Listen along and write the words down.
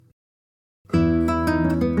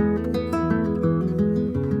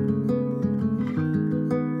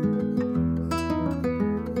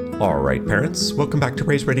All right, parents, welcome back to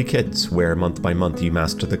Raise Ready Kids, where month by month you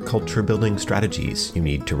master the culture-building strategies you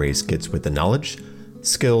need to raise kids with the knowledge,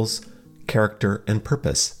 skills, character, and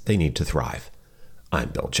purpose they need to thrive. I'm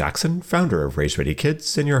Bill Jackson, founder of Raise Ready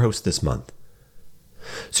Kids, and your host this month.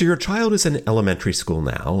 So your child is in elementary school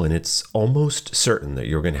now, and it's almost certain that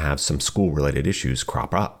you're going to have some school-related issues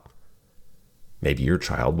crop up. Maybe your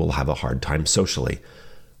child will have a hard time socially,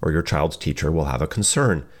 or your child's teacher will have a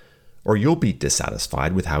concern, or you'll be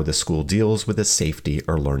dissatisfied with how the school deals with a safety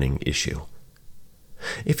or learning issue.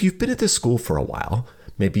 If you've been at this school for a while,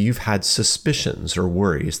 maybe you've had suspicions or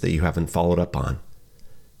worries that you haven't followed up on.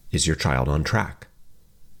 Is your child on track?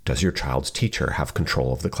 Does your child's teacher have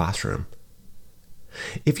control of the classroom?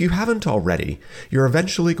 If you haven't already, you're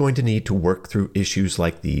eventually going to need to work through issues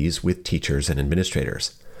like these with teachers and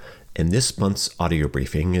administrators. And this month's audio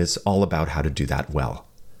briefing is all about how to do that well.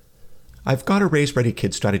 I've got a Raise Ready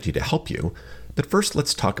Kid strategy to help you, but first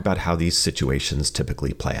let's talk about how these situations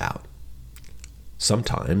typically play out.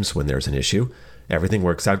 Sometimes, when there's an issue, everything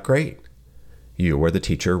works out great. You or the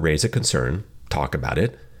teacher raise a concern, talk about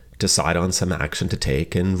it, decide on some action to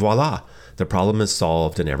take, and voila, the problem is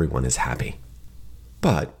solved and everyone is happy.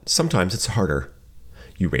 But sometimes it's harder.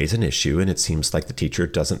 You raise an issue and it seems like the teacher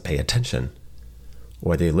doesn't pay attention.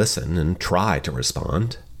 Or they listen and try to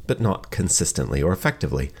respond, but not consistently or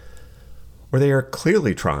effectively. Or they are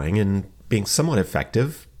clearly trying and being somewhat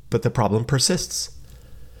effective, but the problem persists.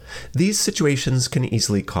 These situations can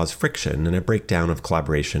easily cause friction and a breakdown of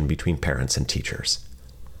collaboration between parents and teachers.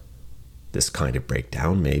 This kind of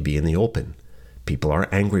breakdown may be in the open. People are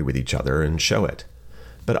angry with each other and show it.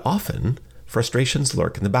 But often, frustrations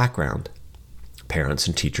lurk in the background. Parents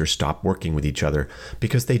and teachers stop working with each other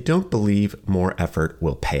because they don't believe more effort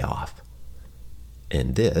will pay off.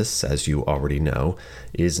 And this, as you already know,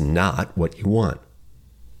 is not what you want.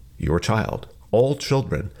 Your child, all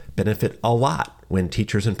children, benefit a lot when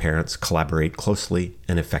teachers and parents collaborate closely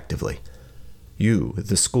and effectively. You,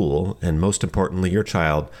 the school, and most importantly your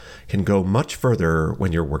child, can go much further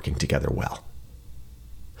when you're working together well.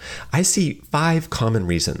 I see 5 common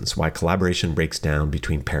reasons why collaboration breaks down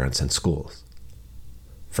between parents and schools.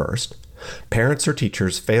 First, parents or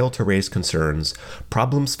teachers fail to raise concerns,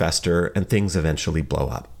 problems fester, and things eventually blow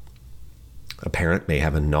up. A parent may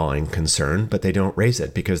have a gnawing concern, but they don't raise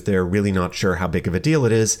it because they're really not sure how big of a deal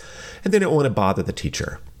it is, and they don't want to bother the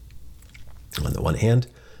teacher. On the one hand,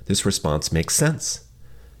 this response makes sense.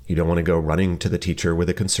 You don't want to go running to the teacher with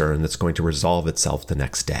a concern that's going to resolve itself the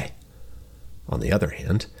next day. On the other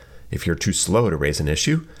hand, if you're too slow to raise an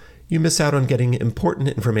issue, you miss out on getting important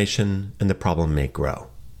information and the problem may grow.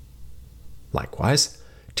 Likewise,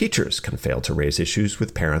 teachers can fail to raise issues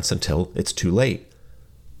with parents until it's too late.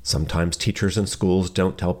 Sometimes teachers and schools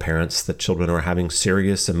don't tell parents that children are having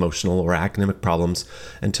serious emotional or academic problems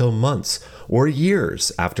until months or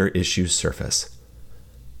years after issues surface.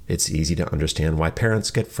 It's easy to understand why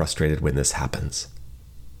parents get frustrated when this happens.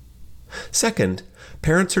 Second,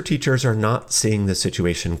 parents or teachers are not seeing the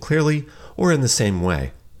situation clearly or in the same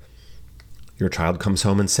way. Your child comes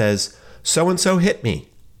home and says, "So-and-so hit me."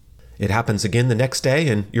 It happens again the next day,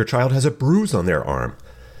 and your child has a bruise on their arm.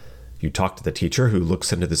 You talk to the teacher who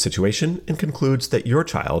looks into the situation and concludes that your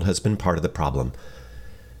child has been part of the problem.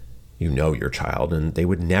 You know your child, and they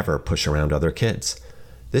would never push around other kids.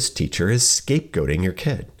 This teacher is scapegoating your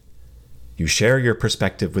kid. You share your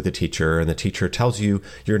perspective with the teacher, and the teacher tells you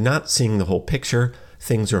you're not seeing the whole picture,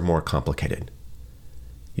 things are more complicated.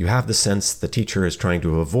 You have the sense the teacher is trying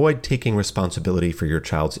to avoid taking responsibility for your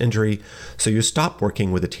child's injury, so you stop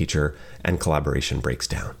working with the teacher and collaboration breaks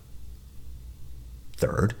down.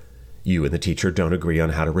 Third, you and the teacher don't agree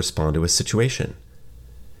on how to respond to a situation.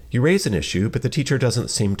 You raise an issue, but the teacher doesn't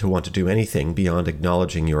seem to want to do anything beyond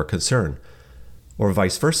acknowledging your concern. Or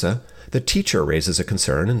vice versa, the teacher raises a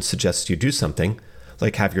concern and suggests you do something,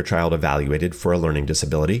 like have your child evaluated for a learning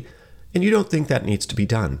disability, and you don't think that needs to be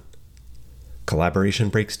done. Collaboration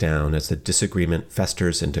breaks down as the disagreement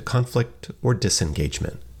festers into conflict or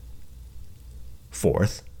disengagement.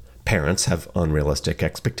 Fourth, parents have unrealistic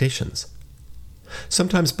expectations.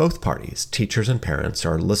 Sometimes both parties, teachers and parents,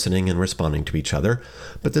 are listening and responding to each other,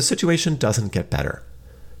 but the situation doesn't get better.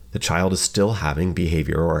 The child is still having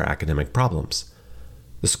behavior or academic problems.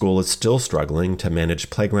 The school is still struggling to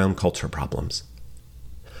manage playground culture problems.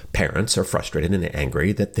 Parents are frustrated and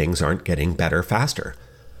angry that things aren't getting better faster.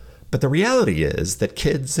 But the reality is that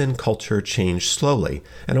kids and culture change slowly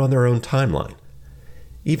and on their own timeline.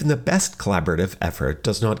 Even the best collaborative effort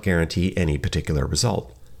does not guarantee any particular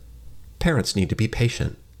result. Parents need to be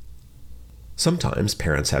patient. Sometimes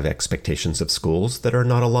parents have expectations of schools that are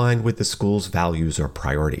not aligned with the school's values or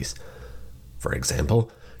priorities. For example,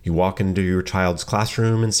 You walk into your child's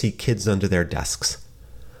classroom and see kids under their desks.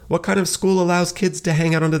 What kind of school allows kids to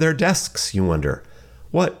hang out under their desks, you wonder?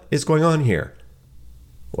 What is going on here?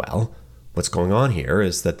 Well, what's going on here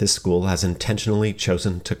is that this school has intentionally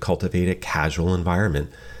chosen to cultivate a casual environment.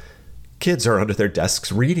 Kids are under their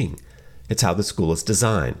desks reading. It's how the school is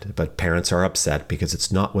designed, but parents are upset because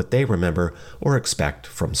it's not what they remember or expect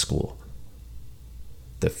from school.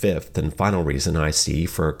 The fifth and final reason I see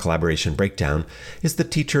for collaboration breakdown is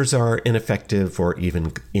that teachers are ineffective or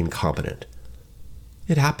even incompetent.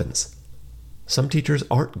 It happens. Some teachers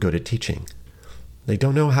aren't good at teaching. They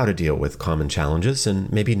don't know how to deal with common challenges,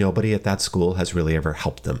 and maybe nobody at that school has really ever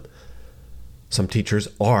helped them. Some teachers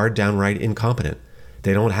are downright incompetent.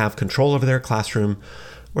 They don't have control over their classroom,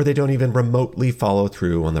 or they don't even remotely follow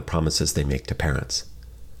through on the promises they make to parents.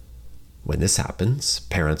 When this happens,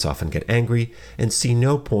 parents often get angry and see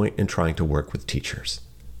no point in trying to work with teachers.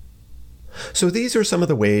 So these are some of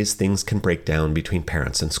the ways things can break down between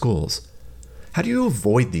parents and schools. How do you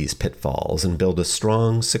avoid these pitfalls and build a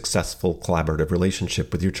strong, successful, collaborative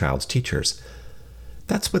relationship with your child's teachers?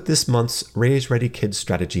 That's what this month's Raise Ready Kids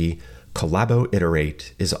strategy,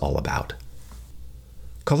 Collabo-Iterate, is all about.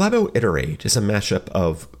 Collabo-Iterate is a mashup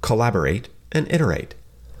of collaborate and iterate.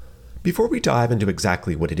 Before we dive into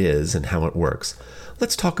exactly what it is and how it works,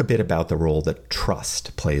 let's talk a bit about the role that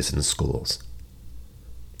trust plays in schools.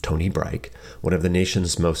 Tony Brike, one of the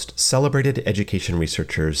nation's most celebrated education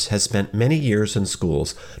researchers, has spent many years in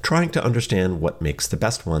schools trying to understand what makes the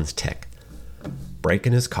best ones tick. Brike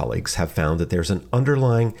and his colleagues have found that there's an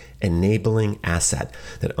underlying enabling asset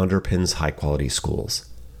that underpins high-quality schools: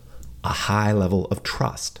 a high level of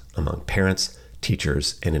trust among parents,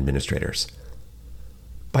 teachers, and administrators.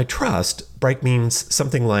 By trust, Brike means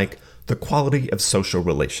something like the quality of social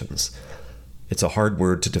relations. It's a hard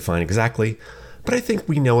word to define exactly, but I think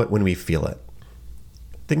we know it when we feel it.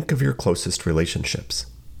 Think of your closest relationships.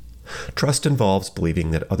 Trust involves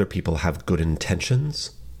believing that other people have good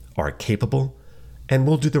intentions, are capable, and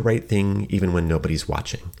will do the right thing even when nobody's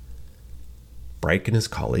watching. Brike and his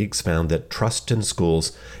colleagues found that trust in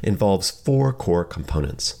schools involves 4 core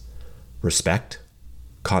components: respect,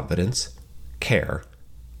 confidence, care,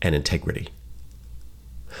 and integrity.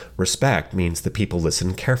 Respect means that people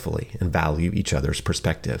listen carefully and value each other's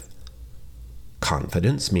perspective.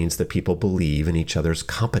 Confidence means that people believe in each other's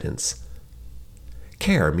competence.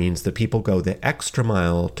 Care means that people go the extra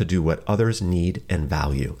mile to do what others need and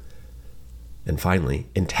value. And finally,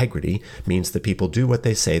 integrity means that people do what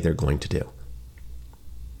they say they're going to do.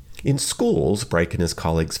 In schools, Brike and his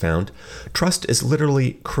colleagues found, trust is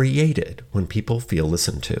literally created when people feel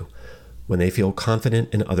listened to, when they feel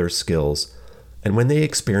confident in others' skills, and when they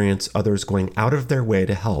experience others going out of their way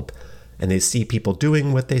to help, and they see people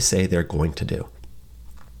doing what they say they're going to do.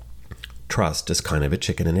 Trust is kind of a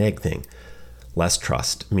chicken and egg thing. Less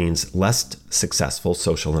trust means less successful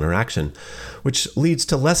social interaction, which leads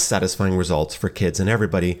to less satisfying results for kids and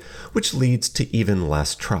everybody, which leads to even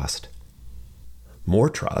less trust. More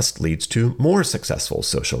trust leads to more successful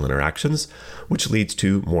social interactions, which leads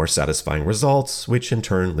to more satisfying results, which in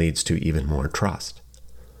turn leads to even more trust.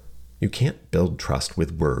 You can't build trust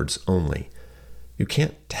with words only. You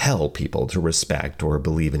can't tell people to respect or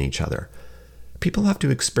believe in each other. People have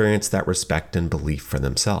to experience that respect and belief for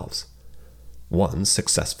themselves. One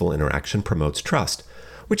successful interaction promotes trust,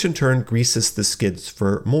 which in turn greases the skids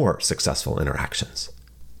for more successful interactions.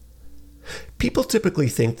 People typically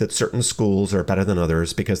think that certain schools are better than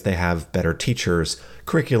others because they have better teachers,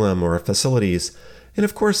 curriculum, or facilities, and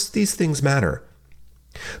of course, these things matter.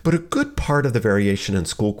 But a good part of the variation in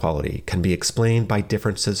school quality can be explained by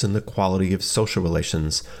differences in the quality of social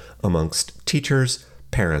relations amongst teachers,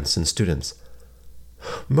 parents, and students.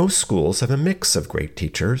 Most schools have a mix of great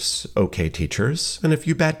teachers, okay teachers, and a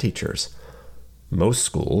few bad teachers. Most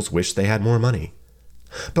schools wish they had more money.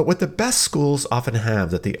 But what the best schools often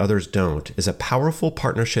have that the others don't is a powerful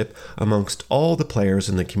partnership amongst all the players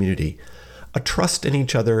in the community, a trust in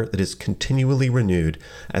each other that is continually renewed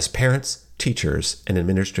as parents, teachers, and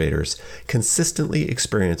administrators consistently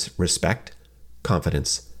experience respect,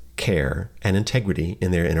 confidence, care, and integrity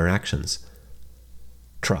in their interactions.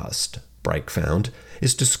 Trust, Brike found,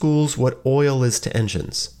 is to schools what oil is to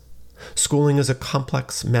engines. Schooling is a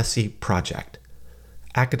complex, messy project.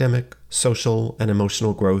 Academic, social, and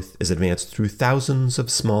emotional growth is advanced through thousands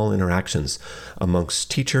of small interactions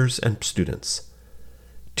amongst teachers and students.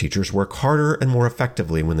 Teachers work harder and more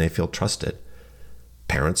effectively when they feel trusted.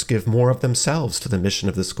 Parents give more of themselves to the mission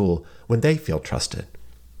of the school when they feel trusted.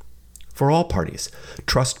 For all parties,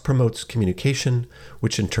 trust promotes communication,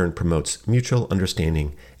 which in turn promotes mutual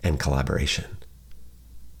understanding and collaboration.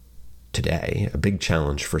 Today, a big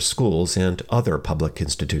challenge for schools and other public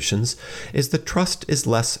institutions is that trust is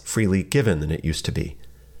less freely given than it used to be.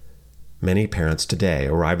 Many parents today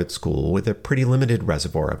arrive at school with a pretty limited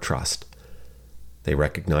reservoir of trust. They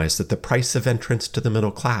recognize that the price of entrance to the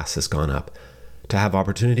middle class has gone up. To have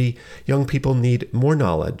opportunity, young people need more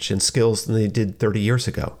knowledge and skills than they did 30 years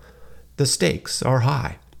ago. The stakes are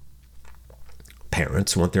high.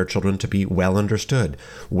 Parents want their children to be well understood,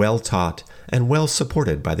 well taught, and well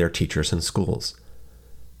supported by their teachers and schools.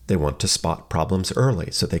 They want to spot problems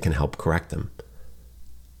early so they can help correct them.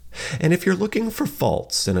 And if you're looking for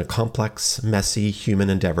faults in a complex, messy human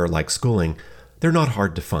endeavor like schooling, they're not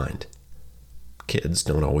hard to find. Kids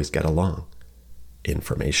don't always get along.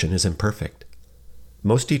 Information is imperfect.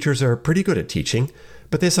 Most teachers are pretty good at teaching,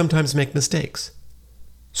 but they sometimes make mistakes.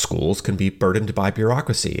 Schools can be burdened by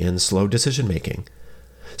bureaucracy and slow decision-making.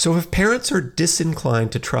 So if parents are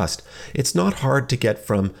disinclined to trust, it's not hard to get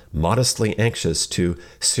from modestly anxious to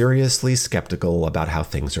seriously skeptical about how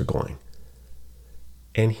things are going.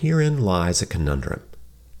 And herein lies a conundrum.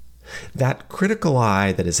 That critical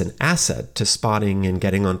eye that is an asset to spotting and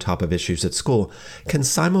getting on top of issues at school can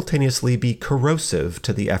simultaneously be corrosive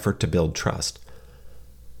to the effort to build trust.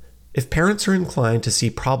 If parents are inclined to see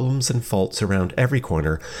problems and faults around every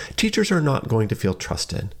corner, teachers are not going to feel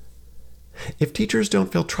trusted. If teachers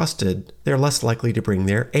don't feel trusted, they're less likely to bring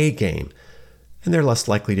their A game, and they're less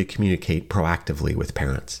likely to communicate proactively with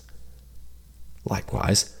parents.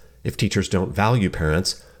 Likewise, if teachers don't value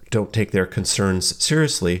parents, don't take their concerns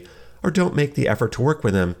seriously, or don't make the effort to work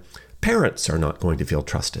with them, parents are not going to feel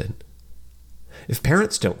trusted. If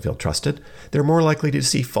parents don't feel trusted, they're more likely to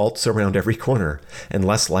see faults around every corner and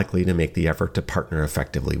less likely to make the effort to partner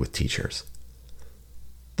effectively with teachers.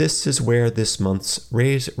 This is where this month's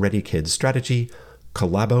Raise Ready Kids strategy,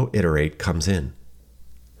 Collabo-Iterate, comes in.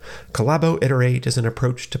 Collabo-Iterate is an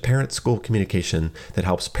approach to parent-school communication that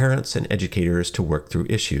helps parents and educators to work through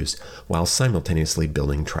issues while simultaneously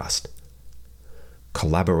building trust.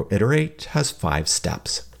 Collabo-Iterate has 5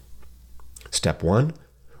 steps. Step 1.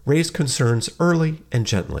 Raise concerns early and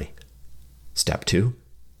gently. Step 2.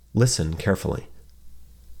 Listen carefully.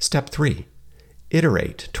 Step 3.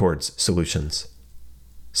 Iterate towards solutions.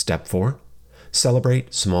 Step 4.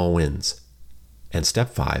 Celebrate small wins. And Step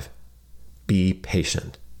 5. Be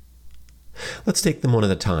patient. Let's take them one at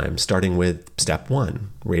a time, starting with Step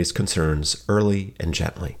 1. Raise concerns early and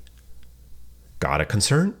gently. Got a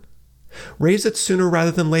concern? Raise it sooner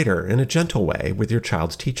rather than later in a gentle way with your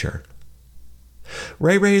child's teacher.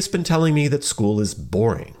 Ray has been telling me that school is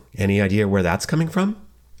boring. Any idea where that's coming from?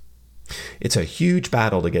 It's a huge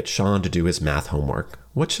battle to get Sean to do his math homework.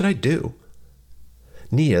 What should I do?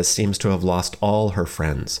 Nia seems to have lost all her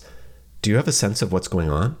friends. Do you have a sense of what's going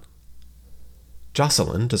on?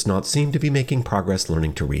 Jocelyn does not seem to be making progress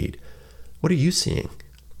learning to read. What are you seeing?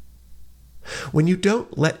 When you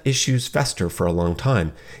don't let issues fester for a long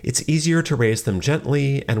time, it's easier to raise them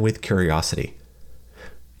gently and with curiosity.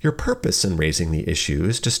 Your purpose in raising the issue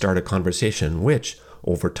is to start a conversation which,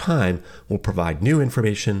 over time, will provide new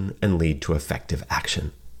information and lead to effective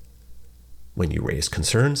action. When you raise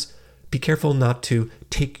concerns, be careful not to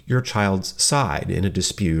take your child's side in a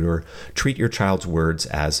dispute or treat your child's words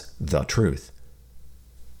as the truth.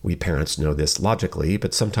 We parents know this logically,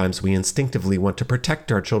 but sometimes we instinctively want to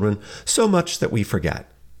protect our children so much that we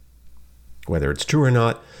forget. Whether it's true or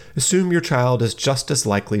not, assume your child is just as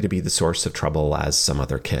likely to be the source of trouble as some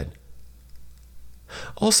other kid.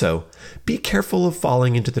 Also, be careful of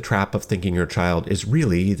falling into the trap of thinking your child is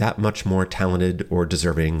really that much more talented or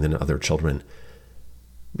deserving than other children.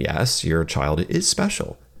 Yes, your child is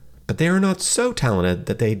special, but they are not so talented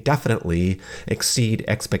that they definitely exceed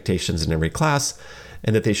expectations in every class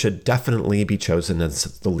and that they should definitely be chosen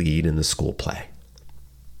as the lead in the school play.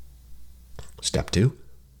 Step 2.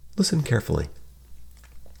 Listen carefully.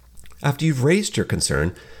 After you've raised your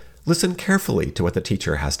concern, listen carefully to what the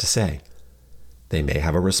teacher has to say. They may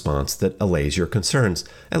have a response that allays your concerns,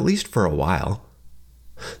 at least for a while.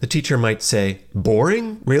 The teacher might say,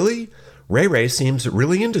 "Boring? Really? Ray seems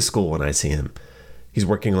really into school when I see him. He's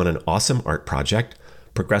working on an awesome art project,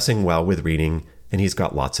 progressing well with reading, and he's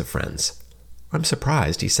got lots of friends. I'm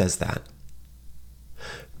surprised he says that."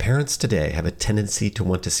 Parents today have a tendency to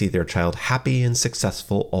want to see their child happy and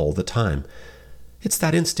successful all the time. It's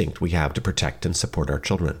that instinct we have to protect and support our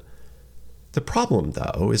children. The problem,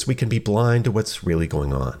 though, is we can be blind to what's really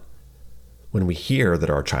going on. When we hear that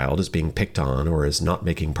our child is being picked on or is not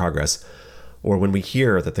making progress, or when we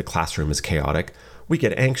hear that the classroom is chaotic, we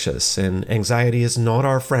get anxious, and anxiety is not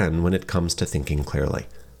our friend when it comes to thinking clearly.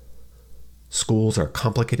 Schools are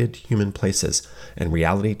complicated human places, and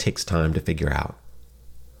reality takes time to figure out.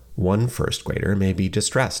 One first grader may be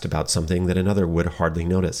distressed about something that another would hardly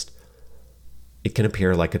notice. It can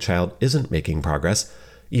appear like a child isn't making progress,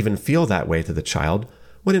 even feel that way to the child,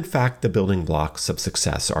 when in fact the building blocks of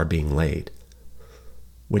success are being laid.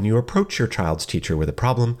 When you approach your child's teacher with a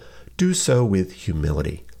problem, do so with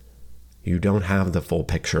humility. You don't have the full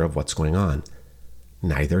picture of what's going on.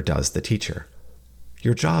 Neither does the teacher.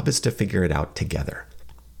 Your job is to figure it out together.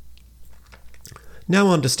 Now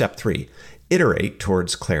on to step 3, iterate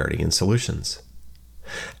towards clarity and solutions.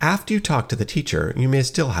 After you talk to the teacher, you may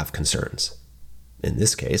still have concerns. In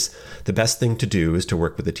this case, the best thing to do is to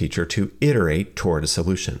work with the teacher to iterate toward a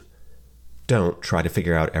solution. Don't try to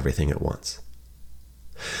figure out everything at once.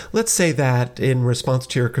 Let's say that, in response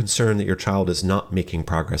to your concern that your child is not making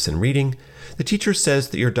progress in reading, the teacher says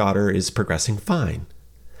that your daughter is progressing fine.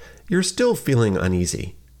 You're still feeling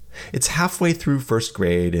uneasy. It's halfway through first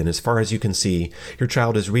grade, and as far as you can see, your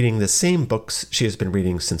child is reading the same books she has been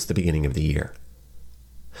reading since the beginning of the year.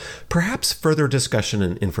 Perhaps further discussion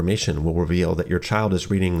and information will reveal that your child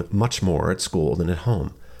is reading much more at school than at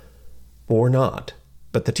home. Or not,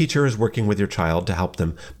 but the teacher is working with your child to help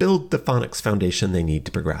them build the phonics foundation they need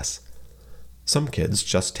to progress. Some kids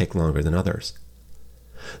just take longer than others.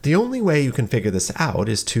 The only way you can figure this out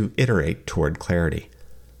is to iterate toward clarity.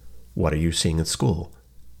 What are you seeing at school?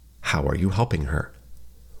 How are you helping her?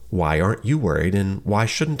 Why aren't you worried, and why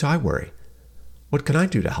shouldn't I worry? What can I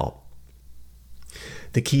do to help?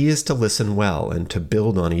 The key is to listen well and to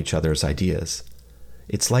build on each other's ideas.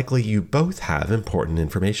 It's likely you both have important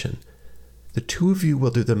information. The two of you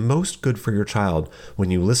will do the most good for your child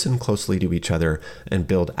when you listen closely to each other and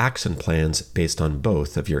build action plans based on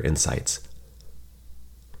both of your insights.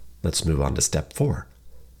 Let's move on to step 4.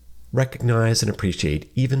 Recognize and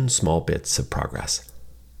appreciate even small bits of progress.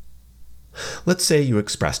 Let's say you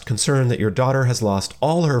expressed concern that your daughter has lost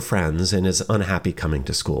all her friends and is unhappy coming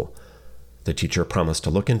to school. The teacher promised to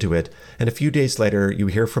look into it, and a few days later you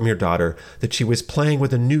hear from your daughter that she was playing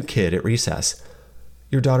with a new kid at recess.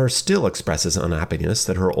 Your daughter still expresses unhappiness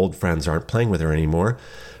that her old friends aren't playing with her anymore,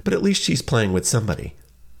 but at least she's playing with somebody.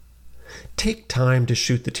 Take time to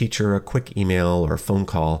shoot the teacher a quick email or phone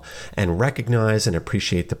call and recognize and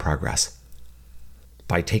appreciate the progress.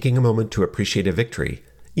 By taking a moment to appreciate a victory,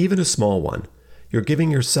 even a small one, you're giving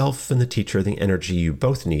yourself and the teacher the energy you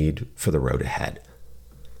both need for the road ahead.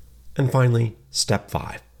 And finally, step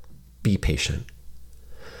 5, be patient.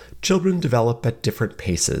 Children develop at different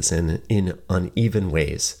paces and in uneven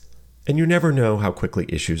ways, and you never know how quickly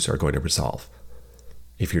issues are going to resolve.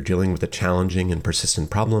 If you're dealing with a challenging and persistent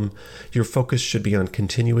problem, your focus should be on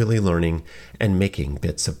continually learning and making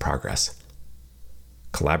bits of progress.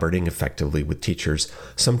 Collaborating effectively with teachers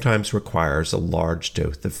sometimes requires a large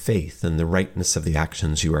dose of faith in the rightness of the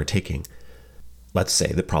actions you are taking. Let's say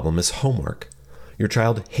the problem is homework. Your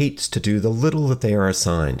child hates to do the little that they are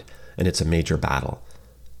assigned, and it's a major battle.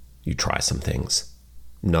 You try some things.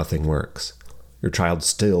 Nothing works. Your child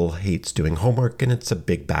still hates doing homework, and it's a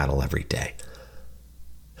big battle every day.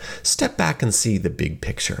 Step back and see the big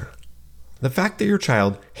picture. The fact that your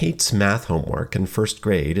child hates math homework in first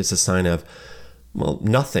grade is a sign of,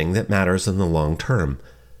 nothing that matters in the long term.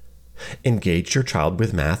 Engage your child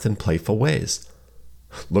with math in playful ways.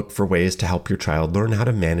 Look for ways to help your child learn how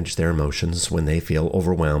to manage their emotions when they feel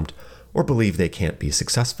overwhelmed or believe they can't be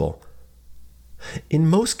successful. In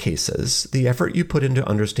most cases, the effort you put into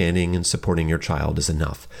understanding and supporting your child is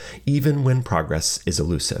enough, even when progress is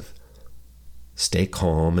elusive. Stay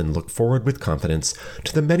calm and look forward with confidence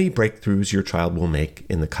to the many breakthroughs your child will make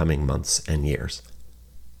in the coming months and years.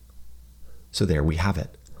 So there we have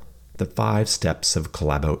it, the 5 steps of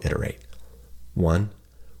Collabo-Iterate. 1.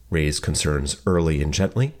 Raise concerns early and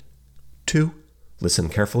gently. 2. Listen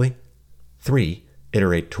carefully. 3.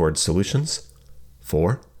 Iterate towards solutions.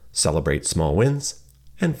 4. Celebrate small wins.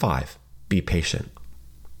 And 5. Be patient.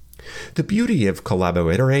 The beauty of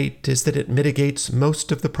Collabo-Iterate is that it mitigates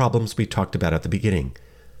most of the problems we talked about at the beginning.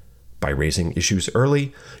 By raising issues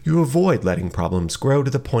early, you avoid letting problems grow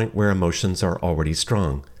to the point where emotions are already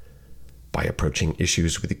strong. By approaching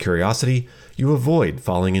issues with curiosity, you avoid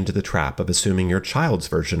falling into the trap of assuming your child's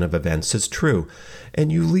version of events is true,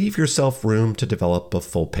 and you leave yourself room to develop a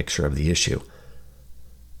full picture of the issue.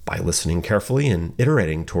 By listening carefully and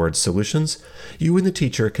iterating towards solutions, you and the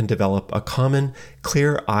teacher can develop a common,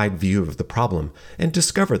 clear-eyed view of the problem and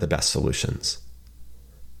discover the best solutions.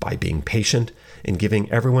 By being patient and giving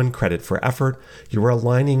everyone credit for effort, you are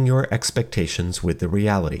aligning your expectations with the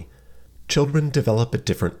reality. Children develop at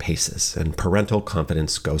different paces, and parental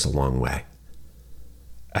confidence goes a long way.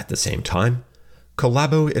 At the same time,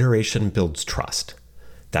 Collabo-Iteration builds trust,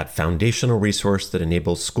 that foundational resource that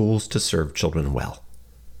enables schools to serve children well.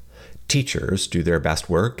 Teachers do their best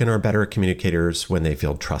work and are better communicators when they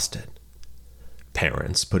feel trusted.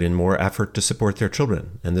 Parents put in more effort to support their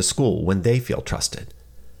children and the school when they feel trusted.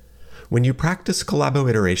 When you practice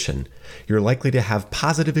Collabo-Iteration, you're likely to have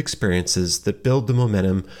positive experiences that build the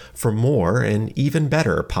momentum for more and even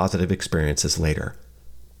better positive experiences later.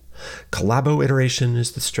 Collabo-Iteration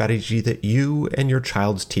is the strategy that you and your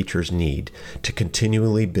child's teachers need to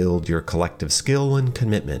continually build your collective skill and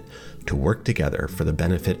commitment to work together for the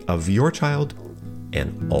benefit of your child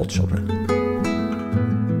and all children.